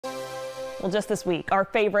Well, just this week, our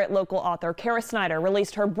favorite local author, Caris Snider,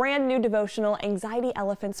 released her brand new devotional, Anxiety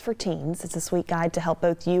Elephants for Teens. It's a sweet guide to help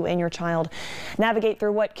both you and your child navigate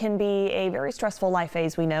through what can be a very stressful life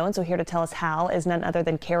phase, we know. And so here to tell us how is none other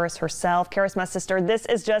than Caris herself. Caris, my sister, this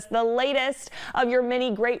is just the latest of your many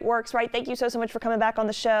great works, right? Thank you so much for coming back on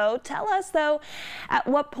the show. Tell us, though, at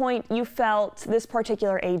what point you felt this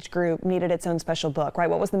particular age group needed its own special book, right?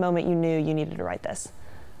 What was the moment you knew you needed to write this?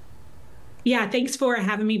 Yeah, thanks for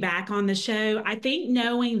having me back on the show. I think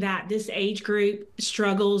knowing that this age group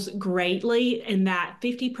struggles greatly and that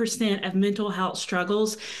 50% of mental health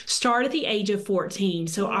struggles start at the age of 14.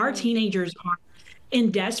 So our teenagers are in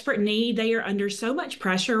desperate need. They are under so much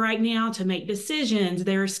pressure right now to make decisions.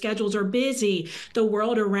 Their schedules are busy. The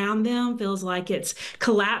world around them feels like it's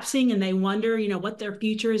collapsing and they wonder, what their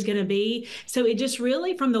future is going to be. So it just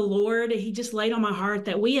really, from the Lord, He just laid on my heart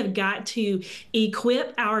that we have got to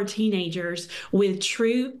equip our teenagers with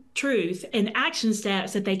truth and action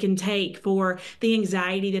steps that they can take for the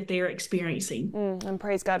anxiety that they're experiencing. And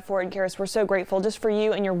praise God for it. And Caris, we're so grateful just for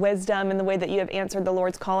you and your wisdom and the way that you have answered the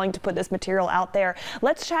Lord's calling to put this material out there.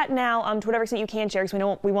 Let's chat now to whatever extent you can share, because we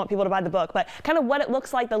know we want people to buy the book, but kind of what it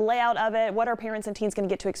looks like, the layout of it, what are parents and teens going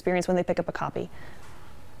to get to experience when they pick up a copy?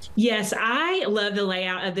 Yes, I love the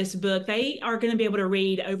layout of this book. They are going to be able to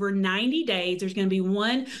read over 90 days. There's going to be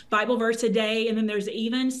one Bible verse a day, and then there's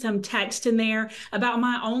even some text in there about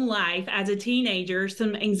my own life as a teenager,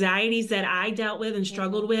 some anxieties that I dealt with and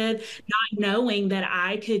struggled with, not knowing that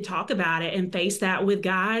I could talk about it and face that with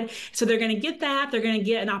God. So they're going to get that. They're going to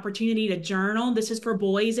get an opportunity to journal. This is for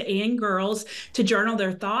boys and girls to journal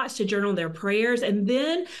their thoughts, to journal their prayers. And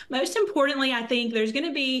then most importantly, I think there's going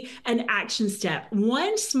to be an action step,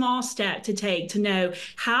 one small step to take to know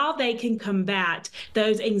how they can combat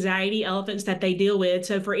those anxiety elephants that they deal with.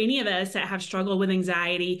 So for any of us that have struggled with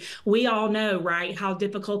anxiety, we all know, right, how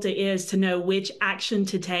difficult it is to know which action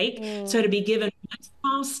to take. So to be given one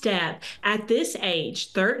small step at this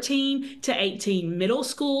age, 13 to 18, middle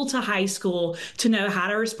school to high school, to know how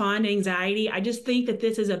to respond to anxiety, I just think that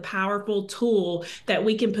this is a powerful tool that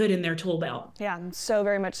we can put in their tool belt. Yeah, so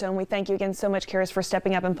very much so. And we thank you again so much, Caris, for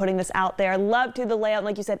stepping up and putting this out there. Love to the layout.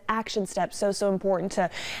 Like you said, action steps, so important to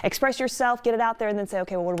express yourself, get it out there, and then say,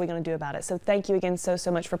 okay, well, what are we going to do about it? So thank you again so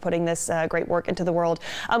much for putting this great work into the world.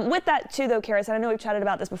 With that too, though, Caris, and I know we've chatted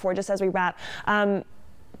about this before, just as we wrap,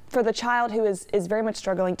 for the child who is very much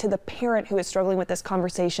struggling, to the parent who is struggling with this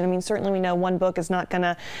conversation, I mean, certainly we know one book is not going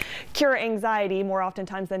to cure anxiety more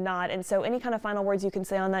oftentimes than not. And so any kind of final words you can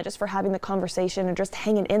say on that, just for having the conversation and just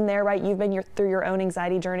hanging in there, right? You've been through your own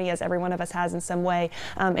anxiety journey, as every one of us has in some way.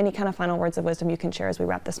 Any kind of final words of wisdom you can share as we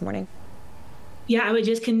wrap this morning? Yeah,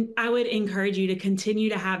 I would encourage you to continue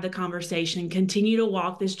to have the conversation, continue to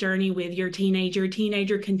walk this journey with your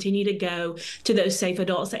teenager, continue to go to those safe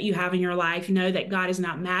adults that you have in your life. Know that God is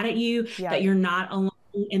not mad at you, that you're not alone,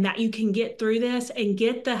 and that you can get through this, and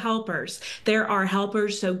get the helpers. There are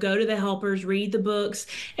helpers, so go to the helpers, read the books,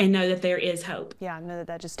 and know that there is hope. Yeah, I know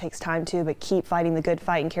that just takes time too, but keep fighting the good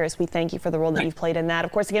fight. And Caris, we thank you for the role that you've played in that.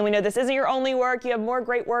 Of course, again, we know this isn't your only work. You have more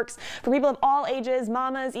great works for people of all ages,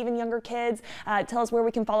 mamas, even younger kids. Tell us where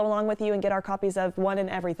we can follow along with you and get our copies of One and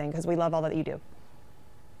Everything, because we love all that you do.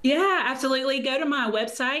 Yeah, absolutely. Go to my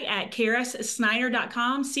website at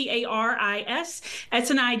carissnider.com,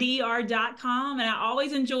 CarisSnider.com. And I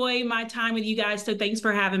always enjoy my time with you guys. So thanks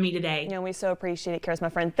for having me today. We so appreciate it, Caris, my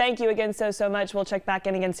friend. Thank you again so much. We'll check back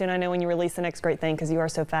in again soon. I know when you release the next great thing, because you are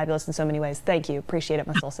so fabulous in so many ways. Thank you. Appreciate it,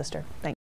 my soul sister. Thanks.